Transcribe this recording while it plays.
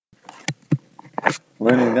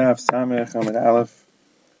Learning Daf Samech Amid Aleph,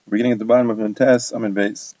 beginning at the bottom of Nuntes Amid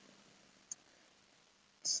Beis.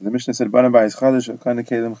 So the Mishnah said, "Bana ba'is chadash kana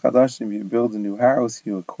kelim chadashim." You build a new house,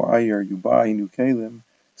 you acquire, you buy new kelim,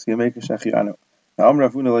 so you make a shechianu. Now Amar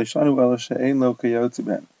Ravuna leishanu ela she'ein lo kayotze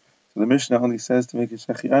ben. So the Mishnah only says to make a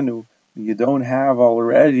shechianu when you don't have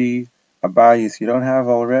already a bayis, you don't have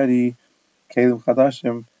already kelim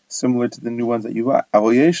chadashim similar to the new ones that you buy.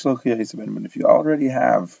 Avol yesh lo kayotze ben. But if you already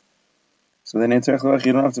have, so then in Tzarech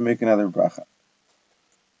you don't have to make another bracha.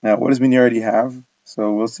 Now, what does it mean you already have?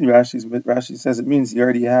 So we'll see. Rashi says it means you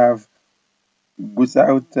already have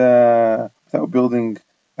without building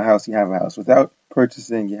a house. You have a house without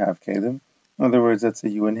purchasing. You have kelim. In other words, let's say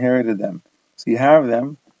you inherited them. So you have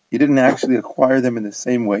them. You didn't actually acquire them in the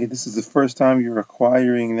same way. This is the first time you're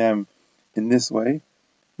acquiring them in this way.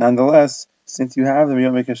 Nonetheless, since you have them, you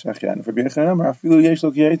don't make a shechianu.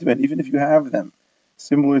 Even if you have them,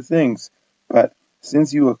 similar things. But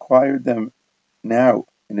since you acquired them now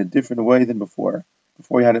in a different way than before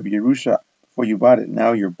you had a Yerusha, before you bought it,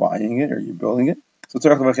 now you're buying it or you're building it. So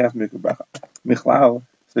tzarech l'vachaf make a bracha. Michlal.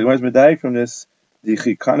 So the Gemara is medayik from this the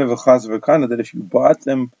chikana v'chaz v'kana that if you bought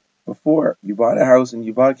them before, you bought a house and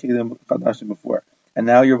you bought kelim chadashim before, and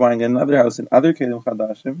now you're buying another house and other kelim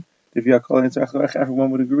chadashim, if you are calling it tzarech l'vachaf,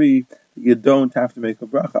 everyone would agree that you don't have to make a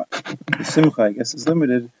bracha. The simcha, I guess, is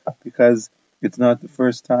limited because it's not the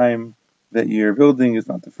first time that you're building, is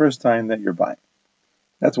not the first time that you're buying.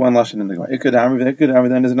 That's one lashon in the Gemara.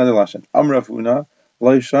 Then there's another lashon. Amar Ravuna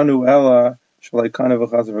loishanu ela shalaykana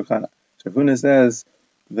v'chaz v'kana. So Ravuna says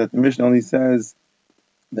that the Mishnah only says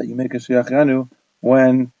that you make a shechianu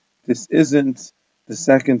when this isn't the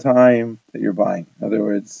second time that you're buying. In other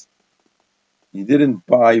words, you didn't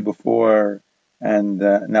buy before and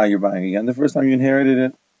now you're buying again. The first time you inherited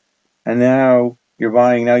it, and now you're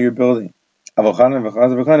buying, now you're building.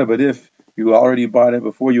 But if you already bought it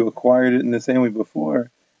before, you acquired it in the same way before,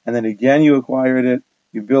 and then again you acquired it,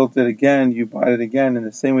 you built it again, you bought it again in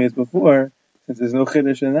the same way as before, since there's no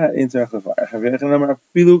chiddush in that,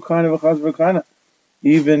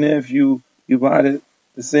 even if you bought it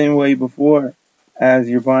the same way before as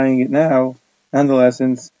you're buying it now, nonetheless,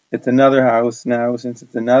 since it's another house now, since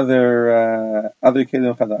it's another other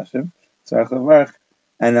kelim chadashim,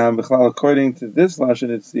 and according to this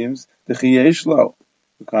lashon, it seems the chiyesh lo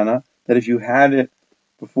that if you had it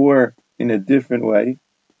before in a different way,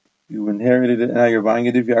 you inherited it and now you're buying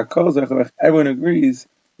it. If you are kol, everyone agrees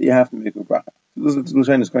that you have to make a bracha. This is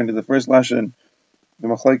according to the first lashon. The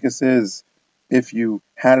machlekes is if you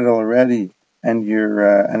had it already and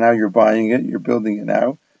now you're buying it, you're building it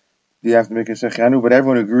now, you have to make a shechianu. But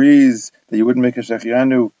everyone agrees that you wouldn't make a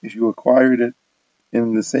shechianu if you acquired it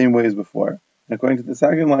in the same way as before. And according to the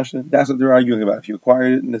second lashon, that's what they're arguing about. If you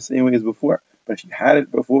acquired it in the same way as before, but if you had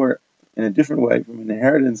it before in a different way from an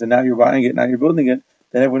inheritance and now you're buying it, now you're building it,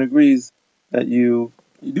 then everyone agrees that you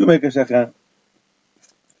do make a shechianu.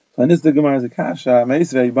 So in this the Gemara is a kasha.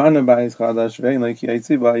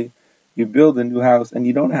 You build a new house and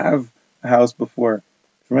you don't have a house before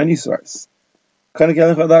from any source. When you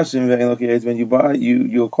buy,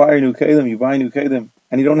 you acquire new kelim, you buy new kelim,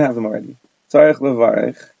 and you don't have them already. So you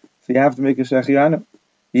have to make a shechianu.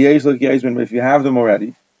 But if you have them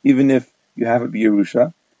already, even if you have it be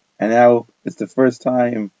Yerusha, and now it's the first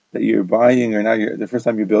time that you're buying, or now the first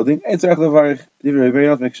time you're building, it's not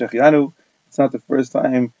the first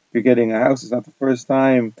time you're getting a house, it's not the first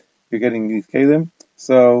time you're getting these kelim,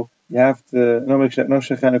 so you have to no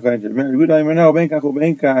shechianu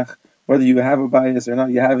whether you have a bias or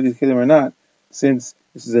not, you have these kelim or not, since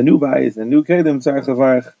this is a new bias, a new kelim,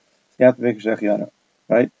 you have to make a shechianu,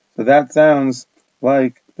 right? So that sounds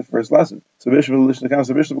like the first lesson. So Bishop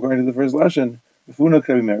according to the first lesson, he's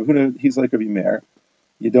like Rabbi Meir.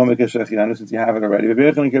 You don't make a shechianu since you have it already. You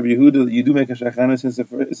do make a shechianu since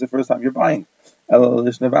it's the first time you're buying.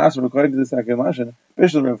 According to the second lesson,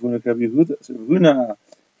 Bishop Yehuda,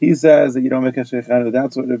 he says that you don't make a shechianu.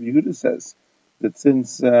 That's what Rabbi Yehuda says. That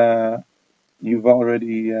since you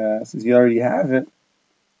already have it,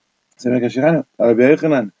 so make a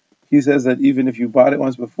shechianu. He says that even if you bought it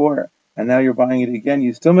once before and now you're buying it again,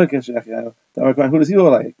 you still make a shechianu. Who does he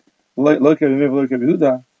like? Look at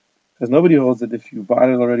Yehuda, because nobody holds that if you bought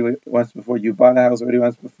it already once before, you bought a house already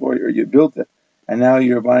once before, or you built it, and now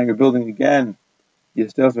you're buying or building again, you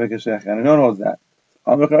still have to make a shechianu. No one holds that.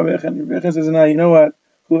 Berachos says, "No, you know what?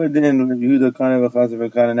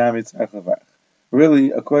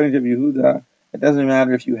 Really, according to Yehuda, it doesn't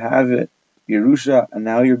matter if you have it Yerusha and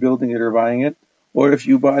now you're building it or buying it, or if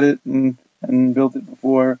you bought it and built it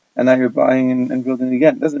before and now you're buying and building it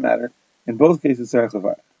again. It doesn't matter. In both cases, tzarech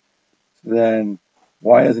levarech. So then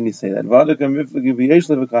Why doesn't he say that?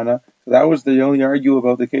 So that was the only argue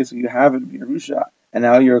about the case where you have it Yerusha, and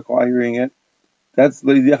now you're acquiring it. That's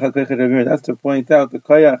to point out the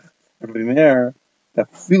koyach of Bimer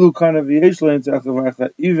that filu kana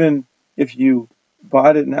that even if you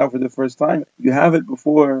bought it now for the first time, you have it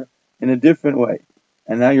before in a different way,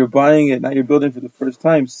 and now you're buying it, now you're building for the first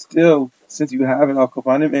time. Still, since you have it al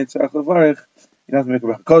kopanim and tzarich levarich, you have to make a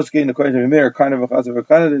bracha. Koshkein according to Bimer kind of a chazav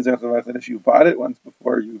v'kana tzarich levarich. That if you bought it once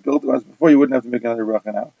before, you built it once before, you wouldn't have to make another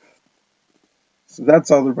bracha now. So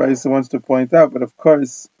that's all the Brisa wants to point out. But of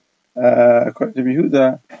course, according to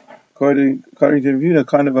Yehuda,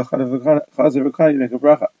 kind of a chazav v'kana, you make a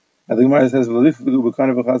bracha. And the Gemara says,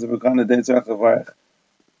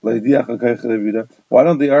 why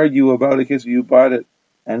don't they argue about a case where you bought it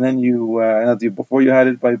and then before you had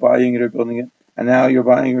it by buying it or building it, and now you're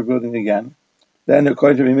buying or building again? Then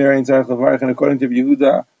according to Bimer and according to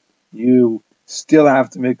Yehuda, you still have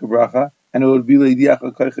to make a bracha, and it would be Leidiach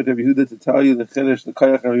HaKoychet of Yehuda to tell you the Chiddush, the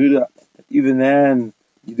Koyach of Yehuda, that even then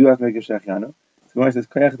you do have to make a Shechianu. So Gemara says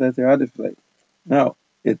Koyach Heter Adiflei. No,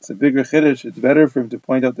 it's a bigger Chiddush. It's better for him to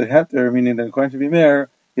point out the Heter, meaning that according to Bimer,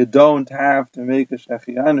 you don't have to make a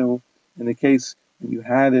Shechianu in the case when you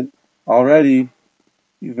had it already,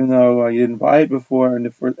 even though you didn't buy it before, and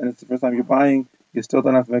it's the first time you're buying, you still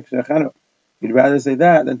don't have to make a Shechianu. You'd rather say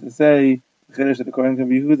that than to say the Chiddush that according to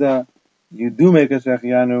Yehuda, you do make a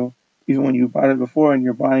Shechianu even when you bought it before and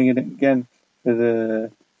you're buying it again for the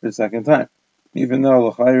second time. Even though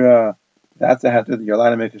l'chayra, that's a heter that you're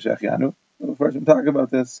allowed to make a shechianu. Well, first we talk about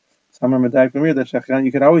this. Some are medayik l'mir that shechianu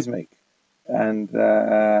you can always make, and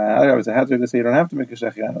it's a heter to say you don't have to make a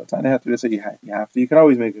shechianu. It's not a heter to say you have to. You can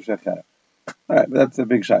always make a shechianu. All right, but that's a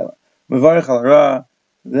big shaila. Mevarich al ra.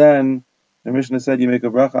 Then the Mishnah said you make a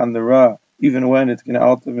bracha on the ra, even when it's going to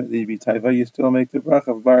ultimately be taiva. You still make the bracha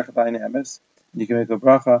of barach emes. You can make a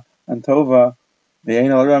bracha on tova,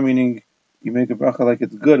 meaning you make a bracha like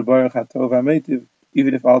it's good, baruch hatova meitiv,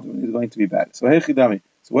 even if ultimately it's going to be bad. So hechidami.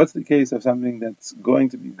 So what's the case of something that's going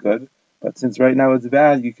to be good, but since right now it's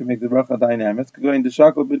bad, you can make the bracha dynamic. Going to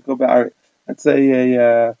shakol bidko ba'aret. Let's say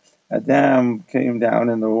a dam came down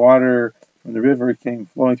and the water from the river came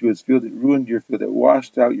flowing through its field. It ruined your field. It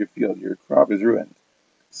washed out your field. Your crop is ruined.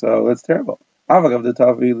 So that's terrible.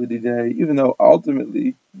 Even though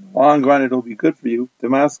ultimately, long run, it'll be good for you. Your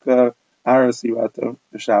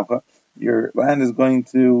land is going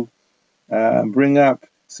to bring up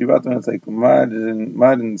sivato. It's like mud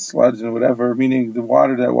and sludge and whatever. Meaning the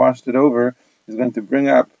water that washed it over is going to bring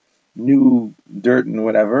up new dirt and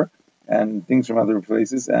whatever and things from other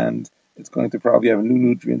places, and it's going to probably have new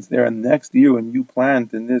nutrients there. And next year, when you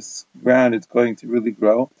plant in this ground, it's going to really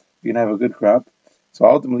grow. You're gonna have a good crop. So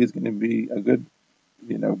ultimately, it's going to be a good,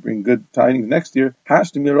 bring good tidings next year.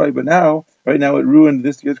 Right now it ruined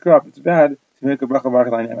this year's crop. It's bad to make a bracha barach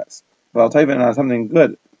emes. But I'll tell you on something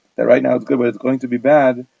good, that right now it's good, but it's going to be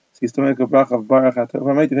bad. So you still make a bracha of barach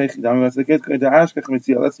hatova meitiv. What's the case? Let's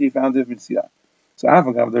say you found it mitzia. So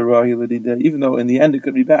even though in the end it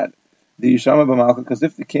could be bad. Because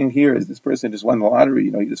if the king here is this person just won the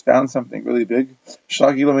lottery, he just found something really big,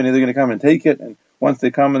 they're going to come and take it, and once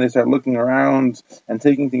they come and they start looking around and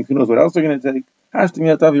taking things, who knows what else they're going to take.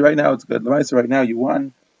 Right now it's good. Right now you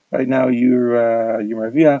won. Right now you're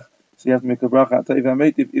marviach, so you have to make a bracha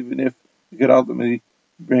even if you could ultimately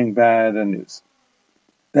bring bad news.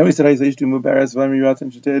 Then we said his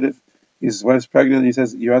wife's pregnant. He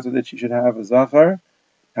says that she should have a zachar.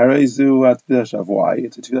 Why? It's a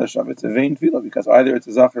tefillah shav. It's a vain tefillah because either it's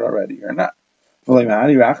a zachar already or not. The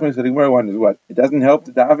Gemara wonders what? It doesn't help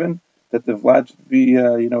to daven that the vlad should be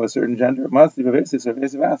a certain gender. It must be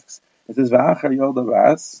Vavesiv asks. It says V'achar Yolda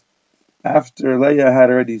Bas. After Leah had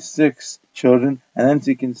already 6 children, and then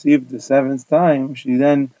she conceived the 7th time, she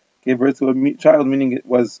then gave birth to a child, meaning it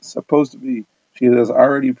was supposed to be, she was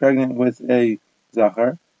already pregnant with a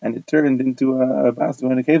zachar, and it turned into a bas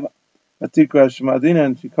and a keva. Atikra Shema Dina,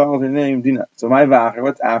 and she called her name Dina. So my v'achar,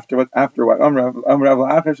 what's after what?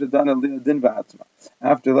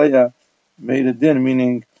 After Leah made a din,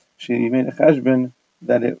 meaning she made a cheshbon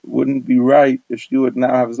that it wouldn't be right if she would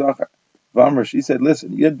now have zachar. V'amr, she said,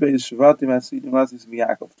 listen, Yid Beis Shvatim Hasidim Lasis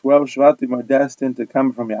Yaakov. 12 Shvatim are destined to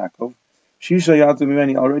come from Yaakov. Shisha Yatum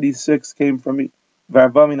Mimeni, already 6 came from me.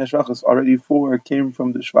 V'arba min hashvachos, already 4 came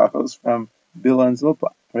from the shvachos, from Bilhah and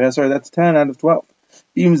Zilpah. Sorry, that's 10 out of 12.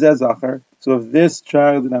 Im zeh zachar, so if this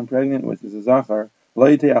child that I'm pregnant with is a zachar, so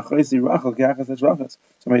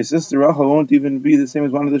my sister Rachel won't even be the same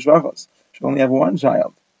as one of the shvachos. She'll only have 1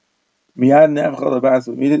 child.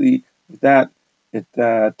 Immediately with that, it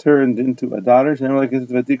turned into a daughter.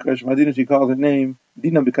 She called her name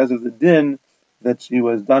Dina because of the din that she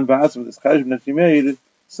was done ba'as with this cheshbon that she made,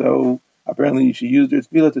 so apparently she used her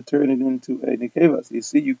tefillah to turn it into a nekeva. So you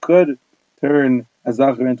see, you could turn a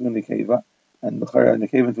zachar into a nekeva, and the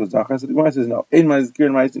nekeva into a zachar. So the Gemara says no.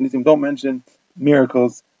 Don't mention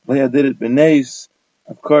miracles. Leah did it b'neis.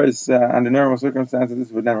 Of course, under normal circumstances,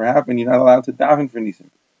 this would never happen. You're not allowed to daven for nisim.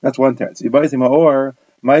 That's one teretz. So you buy him or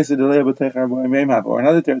ma'isa de Leah b'teichar b'meimhav, or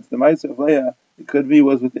another teretz. The ma'isa of Leah, it could be,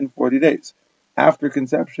 was within 40 days after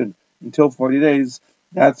conception until 40 days.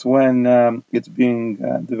 That's when it's being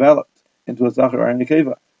developed into a zachar or a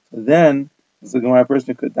nekeva. So then, as the Gemara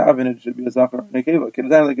person could daven, it should be a zachar or a nekeva.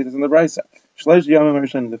 Kedan, like it is in the Brisa. Shleish yamim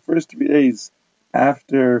harishonim, the first 3 days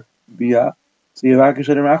after bia. So Yavakish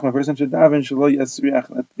Rachma, a person should daven shelo yasriach,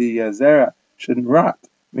 that the zera shouldn't rot,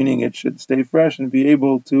 meaning it should stay fresh and be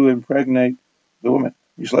able to impregnate the woman.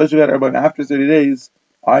 After 30 days,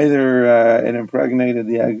 either it impregnated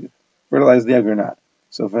the egg, fertilized the egg or not.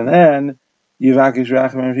 So from then, Yivakish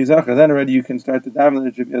Rachma Zachar, then already you can start to daven that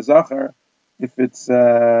it should be a Zachar. If it's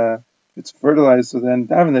fertilized, so then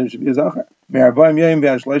daven that it should be a Zachar.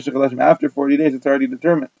 After 40 days, it's already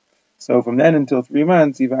determined. So from then until 3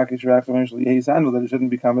 months, Yivakish Rachma sandal, that it shouldn't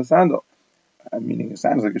become a sandal. Meaning it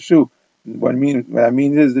sounds like a shoe. What that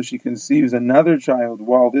means is if she conceives another child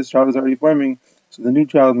while this child is already forming, so the new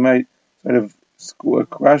child might sort of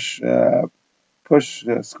crush, push,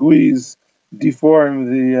 squeeze, deform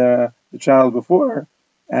the child before,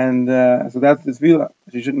 and so that's the tefillah.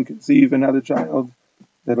 She shouldn't conceive another child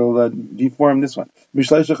that'll deform this one.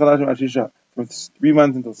 From 3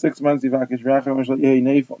 months until 6 months,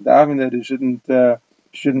 daven that it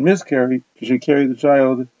shouldn't miscarry. She should carry the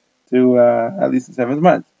child to at least the 7th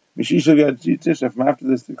month. From after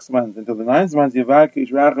the 6th month until the 9th month,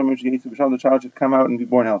 the child should come out and be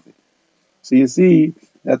born healthy. So you see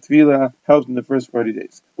that tefillah helps in the first 40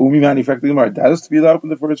 days. Does tefillah help in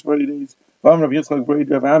the first 40 days? If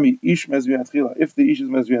the ish is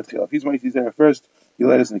mezriat chila, if he's mighty there first, he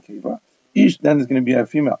let us in the keva. Ish, then it's going to be a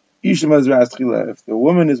female. Ish mezriat chila. If the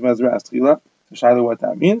woman is mezriat chila, so Shiloh what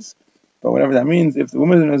that means. But whatever that means, if the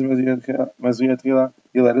woman is mezriat chila,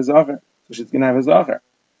 he let a zachar. So she's going to have a zachar.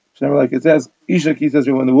 So like it says, Isha Ki says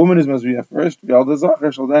when the woman is mezriat first, all the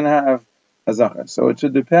zachar shall then have a zachar. So it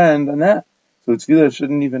should depend on that. So tefillah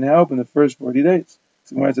shouldn't even help in the first 40 days.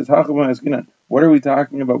 So when it says, what are we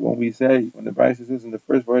talking about when we say, when the Brisa says in the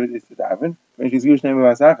first 40 days to daven? If the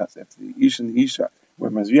ish and the isha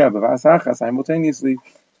were mazriya b'vasacha simultaneously,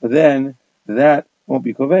 so then that won't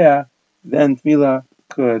be koveya, then tefillah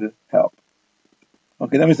could help.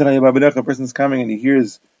 Okay, let me say, a person's coming and he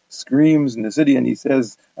hears screams in the city and he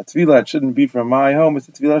says, a tefillah, it shouldn't be from my home, it's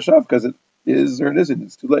a tefillah shav, because it is or it isn't,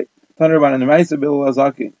 it's too late. Tanraban and the Maisa Bil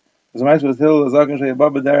Lazaki. The Maisa was Hillel Lazakin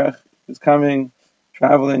Shayabab Derech is coming,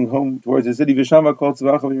 traveling home towards the city. Vishama called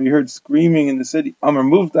Tzavachav. He heard screaming in the city. Amar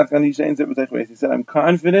Muvtach and he said, I'm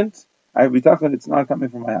confident, I have bitachon, it's not coming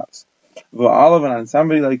from my house. V'alavan, and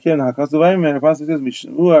somebody like him, Hakasuvayim, and the Apostle says,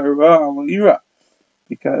 Mishmua Ira,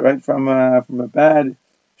 because right from a bad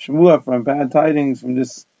Shmua, from bad tidings, from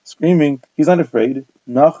this screaming, he's not afraid.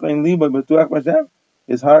 His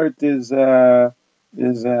heart is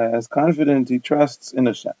as confident, he trusts in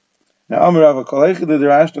Hashem. Now, however you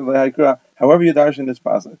darshan this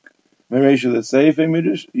pasuk,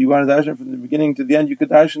 you want to darshan from the beginning to the end, you could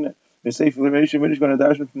darshan it. You want to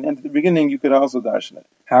darshan from the end to the beginning, you could also darshan it.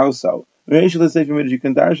 How so? You can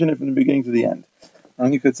darshan it from the beginning to the end.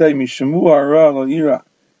 And you could say,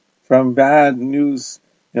 from bad news,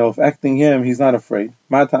 affecting him, he's not afraid.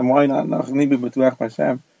 Why not?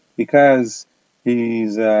 Because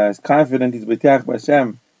he's confident, he's b'teach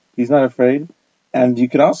b'Hashem, he's not afraid. And you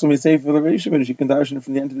could also say for the Rishon, you can darshan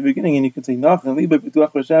from the end to the beginning, and you can say,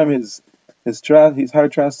 his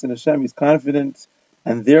heart trusts in Hashem, he's confident,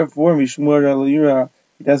 and therefore, he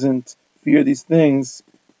doesn't fear these things,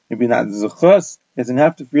 maybe not zuchos, he doesn't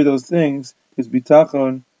have to fear those things, his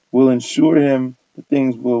bitachon will ensure him that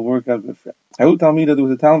things will work out good for him. There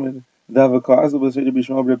was a Talmud, he's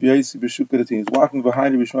walking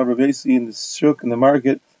behind Rabbi Shmuel Rabbi Yosi in the shuk, in the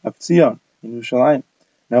market of Tzion, in Yerushalayim.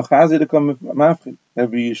 Now Chazi to come mafchid.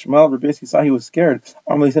 Rabbi Yishmael Rabbi Yosi saw he was scared.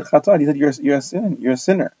 He said, Chatzad, he said, you're a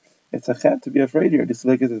sinner. It's a chet to be afraid here. This is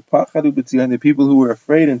like it says, Pachadu b'Tzion, the people who were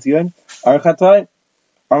afraid in Tzion are Chatzad.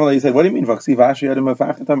 He said, what do you mean? He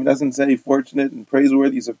doesn't say fortunate and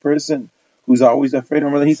praiseworthy. He's a person who's always afraid.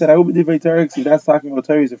 He said, if that's talking about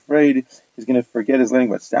Torah, he's afraid, he's going to forget his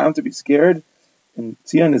language. It's down to be scared, and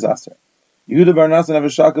Tzion is Aser. Yehuda bar Nasan have a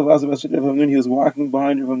shakav Azav, he was walking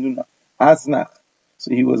behind Rav Hamnuna. Asnach.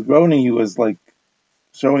 So he was groaning, he was like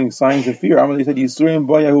showing signs of fear. He said, Yisurim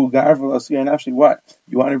boyahu garvel asiyah nafshi. What?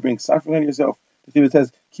 You want to bring suffering on yourself? It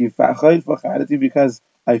says, because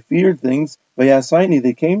I feared things,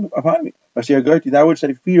 they came upon me. That which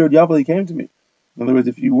I feared, Yabali came to me. In other words,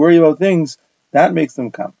 if you worry about things, that makes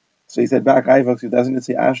them come. So he said back, doesn't it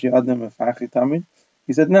say Ashri Adam Tamid?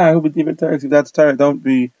 He said, if that's tired, don't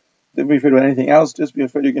be afraid about anything else, just be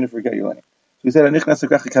afraid you're going to forget your learning. So he said,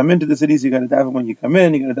 come into the cities, you got to daven when you come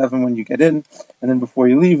in, you got to daven when you get in, and then before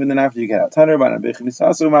you leave, and then after you get out. What do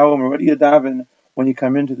you daven when you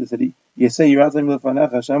come into the city? You say, you should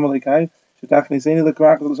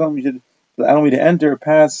allow me to enter,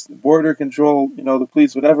 pass, border control, the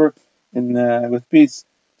police, whatever, with peace,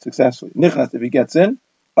 successfully. Nichnas, if he gets in,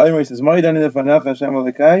 he says,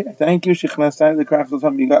 thank you,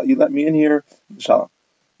 you let me in here, shalom.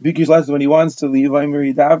 Bikish last when he wants to leave,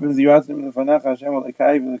 you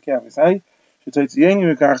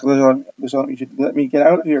should let me get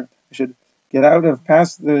out of here. You should get out of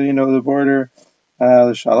past the border,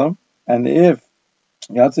 the shalom. And if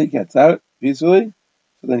Yatsi gets out peacefully,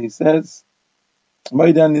 so then he says,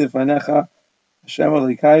 that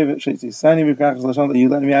you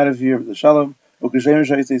let me out of here with the shalom.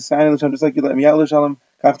 Just like you let me out of the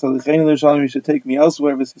shalom, you should take me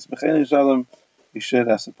elsewhere. You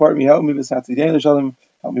should support me, help me, help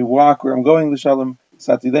me walk where I'm going, and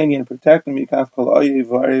protect me,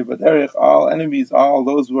 all enemies, all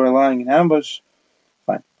those who are lying in ambush.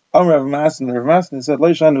 Fine. Rav Masna said,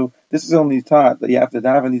 this is only taught that you have to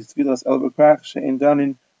daven these tefillas el b'krach she'en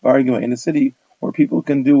danin b'arguma, in a city where people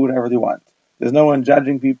can do whatever they want. There's no one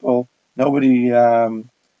judging people, nobody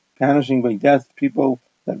punishing by death people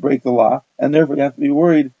that break the law, and therefore you have to be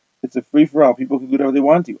worried. It's a free-for-all. People can do whatever they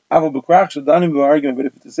want to. But if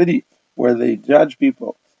it's a city where they judge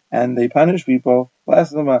people and they punish people,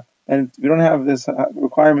 and we don't have this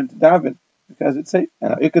requirement to daven because it's safe.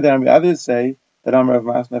 And others say that Rav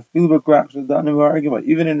Masna,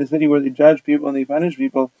 even in a city where they judge people and they punish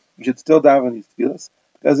people, you should still daven these tefillas.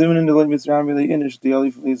 Because even in the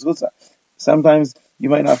sometimes you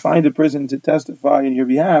might not find a person to testify in your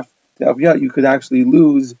behalf to help you out. You could actually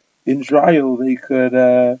lose in trial.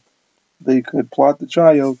 They could plot the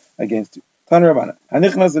trial against you. You go into a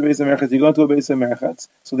base of merchatz,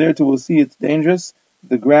 so there too we'll see it's dangerous.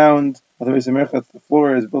 The ground of the base of merchatz, the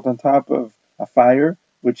floor is built on top of a fire,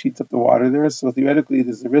 which heats up the water there, so theoretically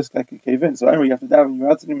there's a risk that could cave in. So anyway, you have to daven,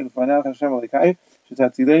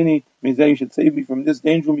 means that you should save me from this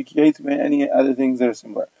danger, and any other things that are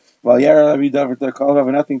similar. While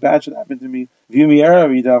nothing bad should happen to me, and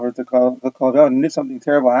if something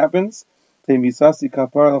terrible happens, so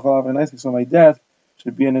my death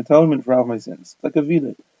should be an atonement for all of my sins. It's like a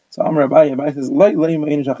vidah. So Amar Abaye says,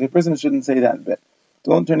 a person shouldn't say that bit.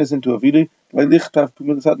 Don't turn this into a vidah.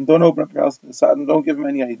 Don't open up your house to the Satan. Don't give him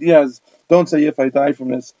any ideas. Don't say, if I die from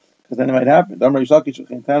this, because then it might happen. The Berachos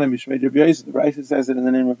says it in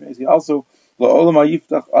the name of Yossi. Also,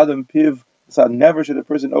 the Satan, never should a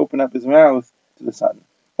person open up his mouth to the Satan.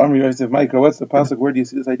 Amar Yosef, Micah, what's the pasuk? Where do you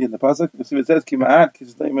see this idea in the pasuk? You see it says,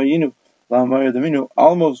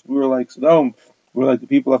 almost we were like Sodom, we were like the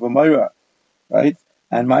people of Amorah, right?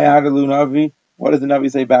 And Mayagalu Navi, what does the Navi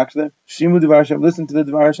say back to them? Shimu Devar Hashem, listen to the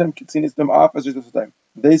Devar Hashem, Kitzinis them officers of the time.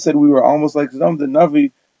 They said we were almost like Sodom. The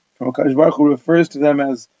Navi from HaKadosh Baruch Hu refers to them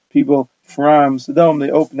as people from Sodom. They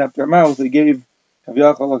opened up their mouths, they gave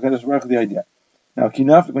Kaviyachal HaKadosh Baruch Hu the idea. Now,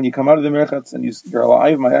 Kinafik, when you come out of the merchatz and you're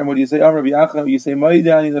alive, what do you say? Rabbi Yacham, you say,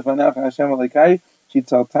 Ma'idani lefanach Hashem Alekai,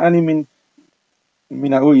 Shitzaltani min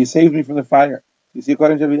you saved me from the fire. You see,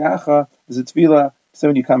 according to Rabbi Yacha, there's a tefillah, so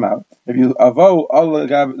when you come out. Rabbi Avo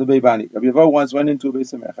once went into a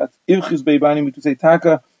base of merchatz. Ivchis beibani, we to say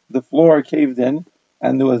taka, the floor caved in,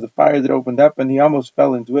 and there was a fire that opened up, and he almost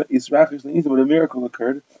fell into it. Israchish le'isa, but a miracle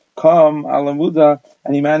occurred. Kam alamuda,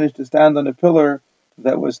 and he managed to stand on a pillar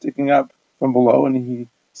that was sticking up from below, and he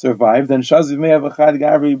survived. Then Shaziv me'av achad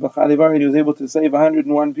gavri b'chadivar, and he was able to save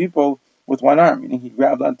 101 people with one arm, meaning he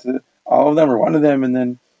grabbed onto all of them or one of them, and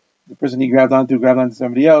then the person he grabbed onto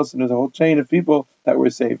somebody else, and there's a whole chain of people that were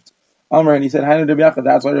saved. Amr, and he said,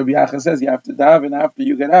 that's why Rabbi Yacha says you have to daven after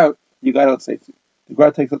you get out safely. The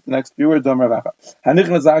Gemara takes up the next few words.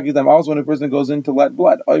 Also, when a person goes in to let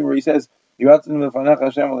blood, he says, this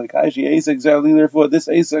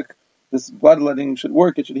Asik, this bloodletting should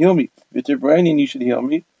work, it should heal me. If it's brain, you should heal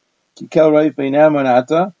me.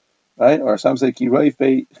 Right? Or some say,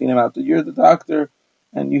 you're the doctor,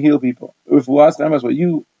 and you heal people. What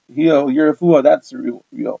you heal, you're a refuah, that's real.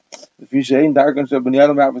 If you say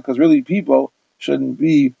because really people shouldn't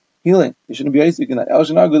be healing. They shouldn't be Asik in that.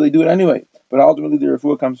 They do it anyway. But ultimately the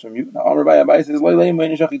refuah comes from you. Now Amar Abaye says,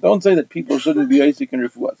 don't say that people shouldn't be Asik in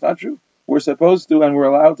refuah. It's not true. we're supposed to and we're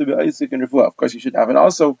allowed to be Isaac and Refuah. Of course, you should have it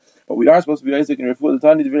also, but we are supposed to be Isaac and Refuah. The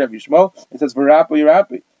Tani David Yishmo, it says V'Rappa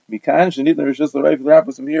Yirapi. Mikan Shanit Rishus L'Reif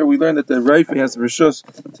L'Rappa. From here we learn that the Reif has Rishus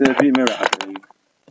to be Merapi.